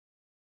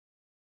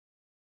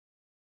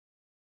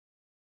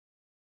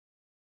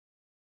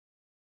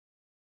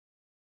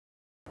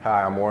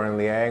Hi, I'm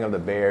Liang of the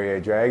Bay Area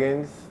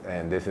Dragons,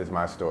 and this is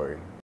my story.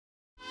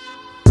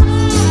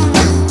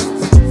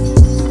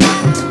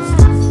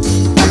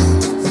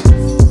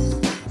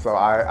 So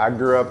I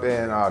grew up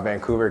in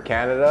Vancouver,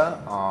 Canada.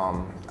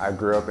 I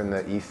grew up in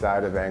the east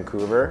side of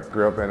Vancouver.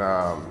 Grew up in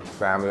a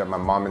family that my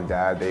mom and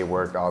dad, they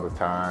worked all the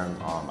time.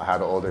 I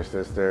had an older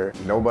sister.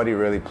 Nobody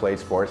really played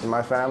sports in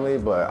my family,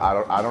 but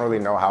I don't really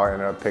know how I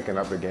ended up picking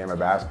up the game of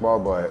basketball,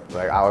 but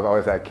like I was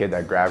always that kid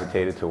that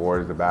gravitated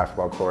towards the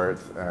basketball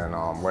courts. And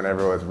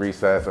whenever it was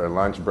recess or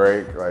lunch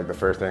break, like the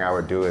first thing I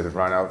would do is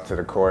run out to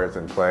the courts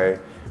and play.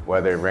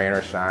 Whether rain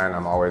or shine,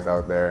 I'm always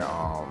out there.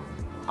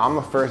 I'm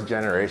a first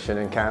generation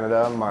in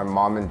Canada. My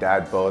mom and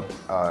dad both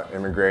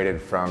immigrated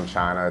from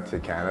China to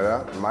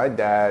Canada. My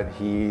dad,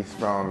 he's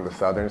from the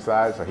southern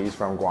side, so he's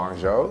from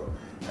Guangzhou.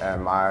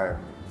 And my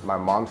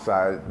mom's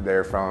side,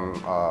 they're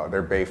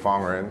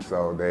Beifongren,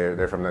 so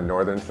they're from the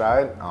northern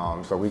side.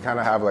 So we kind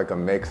of have like a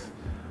mix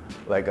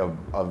like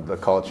of the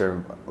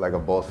culture, like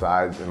of both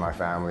sides in my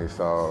family.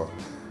 So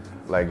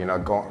like, you know,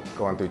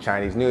 going through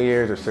Chinese New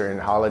Year's or certain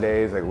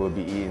holidays, like we'll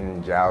be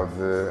eating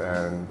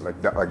jiaozi and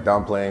like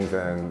dumplings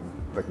and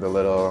like the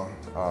little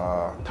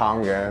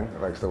tangyuan,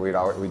 like so we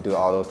do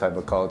all those type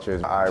of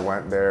cultures. I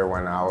went there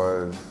when I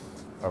was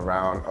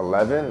around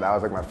 11. That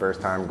was like my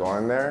first time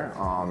going there,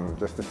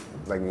 just to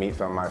like meet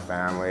some of my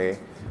family.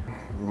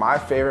 My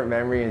favorite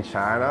memory in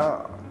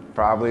China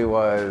probably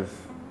was,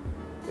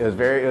 it was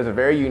a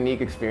very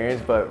unique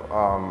experience, but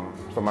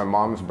so my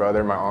mom's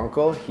brother, my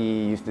uncle,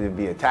 he used to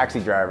be a taxi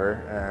driver,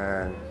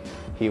 and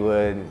he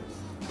would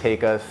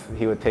take us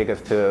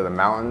to the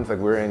mountains. Like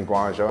we were in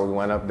Guangzhou, we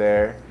went up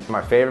there. My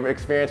favorite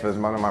experience was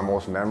one of my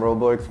most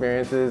memorable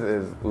experiences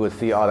is we would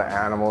see all the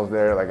animals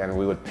there, like, and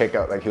we would pick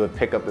up, like he would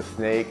pick up the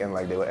snake and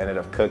like they would ended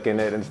up cooking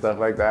it and stuff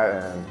like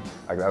that. And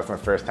like that was my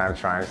first time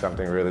trying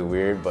something really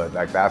weird, but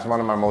like that's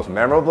one of my most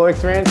memorable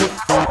experiences.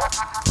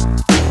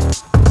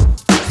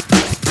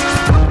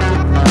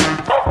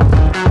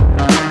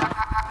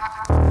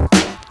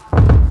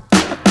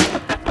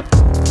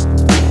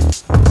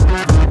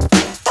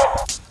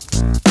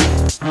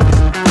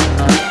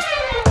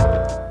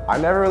 I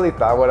never really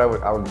thought what I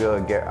would be able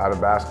to get out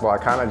of basketball. I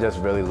kind of just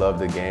really loved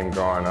the game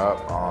growing up.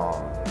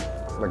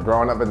 Like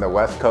growing up in the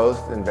West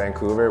Coast in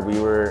Vancouver, we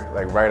were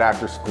like right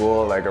after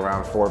school, like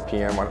around 4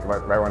 p.m.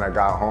 Right when I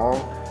got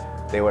home,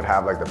 they would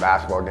have like the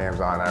basketball games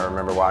on. I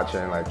remember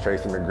watching like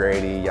Tracy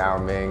McGrady, Yao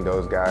Ming,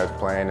 those guys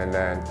playing, and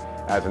then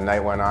as the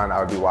night went on, I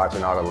would be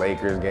watching all the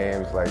Lakers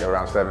games. Like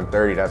around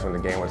 7:30, that's when the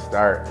game would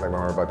start, like when we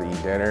were about to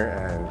eat dinner,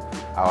 and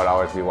I would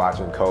always be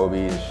watching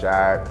Kobe and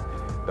Shaq,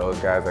 those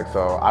guys. Like,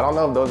 so I don't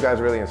know if those guys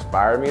really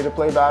inspired me to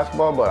play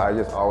basketball, but I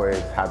just always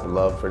had the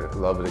love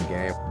of the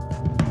game.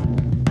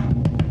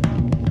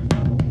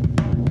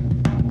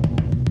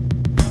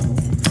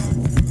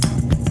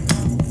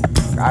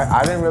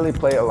 I didn't really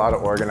play a lot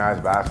of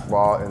organized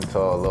basketball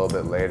until a little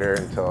bit later,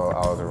 until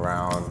I was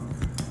around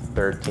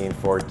 13,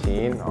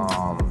 14.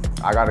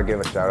 I gotta give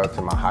a shout out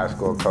to my high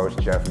school coach,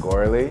 Jeff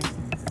Gorley.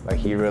 Like,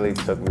 he really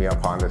took me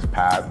upon this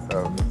path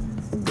of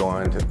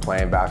going to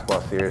playing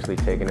basketball seriously,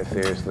 taking it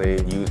seriously,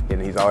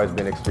 and he's always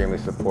been extremely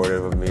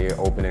supportive of me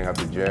opening up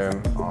the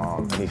gym,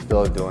 and he's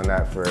still doing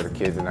that for the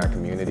kids in that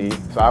community.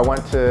 So I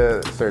went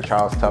to Sir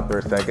Charles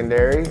Tupper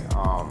Secondary.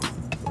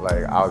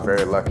 Like, I was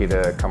very lucky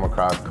to come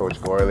across Coach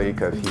Gorley,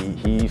 because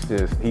he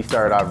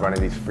started out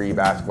running these free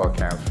basketball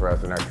camps for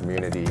us in our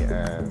community,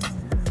 and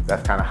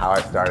that's kind of how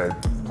I started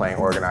playing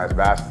organized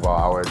basketball.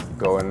 I would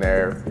go in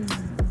there,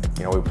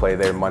 you know, we play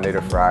there Monday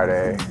to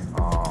Friday.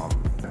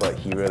 But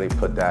he really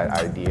put that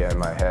idea in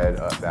my head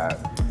of that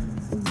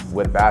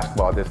with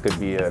basketball, this could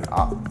be an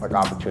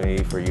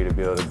opportunity for you to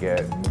be able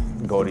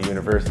to go to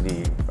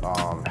university,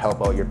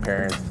 help out your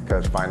parents,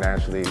 because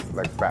financially,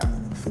 like,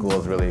 school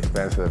is really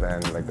expensive,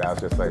 and like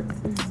that's just like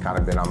kind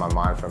of been on my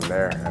mind from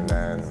there. And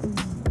then,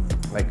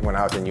 like, when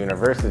I was in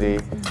university,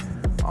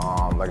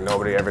 like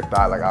nobody ever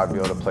thought like I would be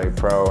able to play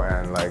pro,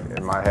 and like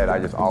in my head, I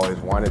just always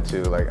wanted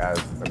to, like, as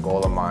a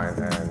goal of mine.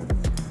 And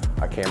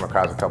I came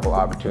across a couple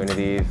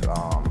opportunities.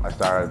 I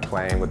started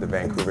playing with the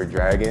Vancouver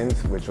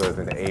Dragons, which was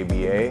in the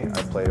ABA.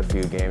 I played a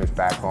few games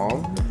back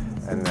home,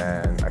 and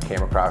then I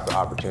came across the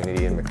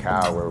opportunity in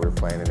Macau where we were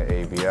playing in the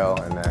ABL,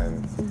 and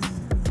then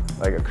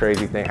like a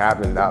crazy thing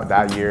happened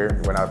that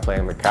year when I was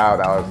playing in Macau.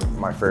 That was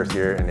my first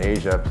year in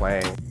Asia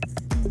playing.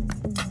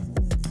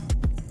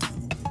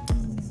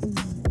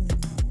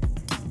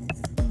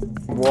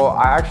 Well,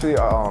 I actually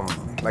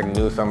like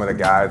knew some of the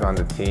guys on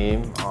the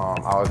team.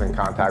 I was in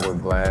contact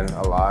with Glenn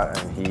a lot,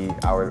 and he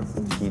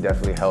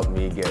definitely helped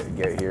me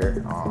get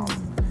here.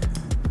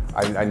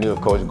 I knew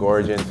of Coach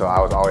Gorgon, so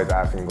I was always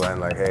asking Glenn,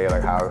 like, hey,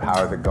 like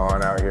how is it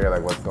going out here?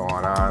 Like, what's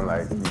going on?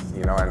 Like,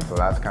 you know, and so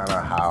that's kind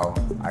of how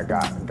I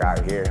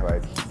got here.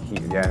 Like,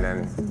 and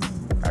then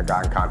I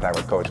got in contact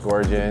with Coach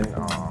Gorgon.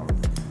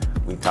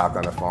 We talked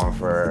on the phone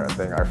for, I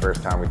think our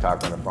first time we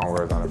talked on the phone, we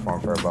was on the phone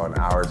for about an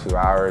hour, 2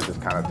 hours, just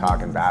kind of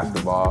talking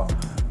basketball.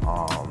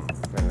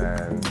 And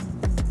then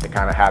it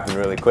kind of happened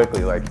really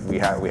quickly. Like, we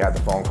had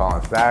the phone call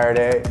on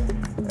Saturday,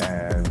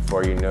 And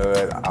before you knew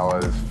it, I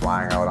was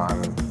flying out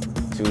on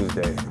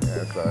Tuesday.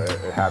 Yeah, so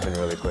it happened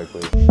really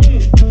quickly.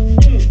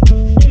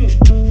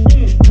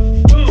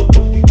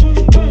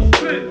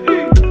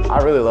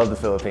 I really love the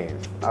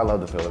Philippines. I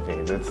love the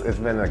Philippines. It's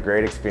been a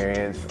great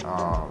experience.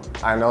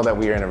 I know that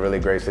we are in a really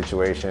great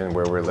situation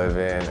where we're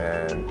living,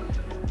 and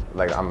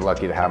like I'm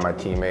lucky to have my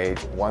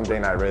teammates. One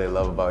thing I really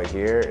love about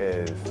here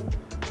is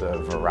the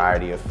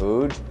variety of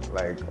food.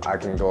 Like I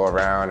can go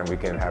around and we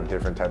can have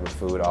different type of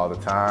food all the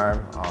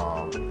time.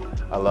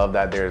 I love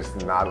that there's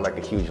not like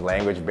a huge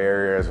language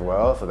barrier as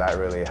well, so that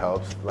really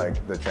helps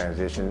like the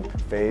transition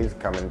phase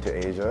coming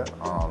to Asia.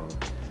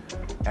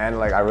 And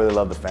like I really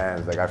love the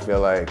fans. Like I feel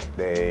like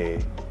they're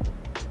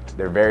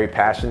very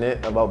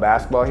passionate about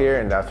basketball here,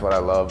 and that's what I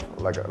love.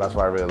 Like that's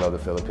why I really love the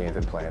Philippines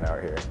and playing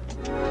out here.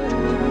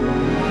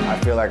 I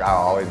feel like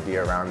I'll always be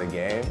around the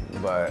game,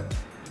 but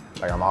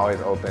like I'm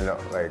always open to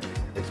like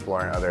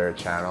exploring other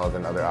channels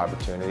and other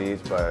opportunities.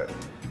 But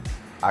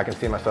I can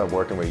see myself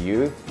working with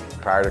youth.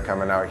 Prior to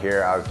coming out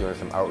here, I was doing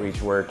some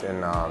outreach work in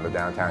the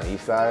downtown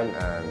east side,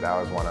 and that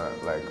was one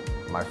of like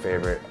my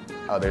favorite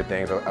other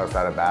things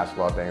outside of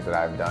basketball things that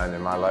I've done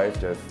in my life.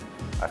 Just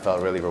I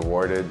felt really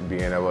rewarded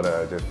being able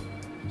to just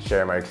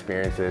share my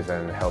experiences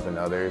and helping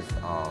others.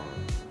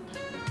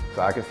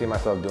 So I can see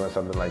myself doing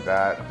something like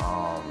that.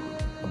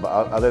 But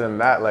other than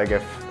that, like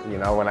if, you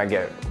know, when I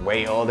get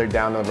way older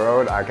down the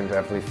road, I can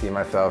definitely see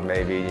myself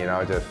maybe, you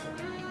know, just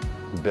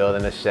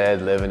building a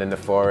shed, living in the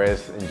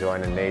forest,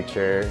 enjoying the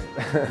nature.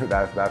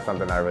 That's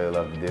something I really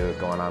love to do,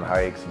 going on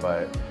hikes.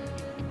 But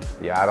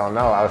yeah, I don't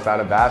know, outside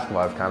of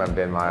basketball, it's kind of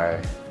been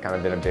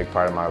a big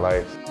part of my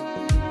life.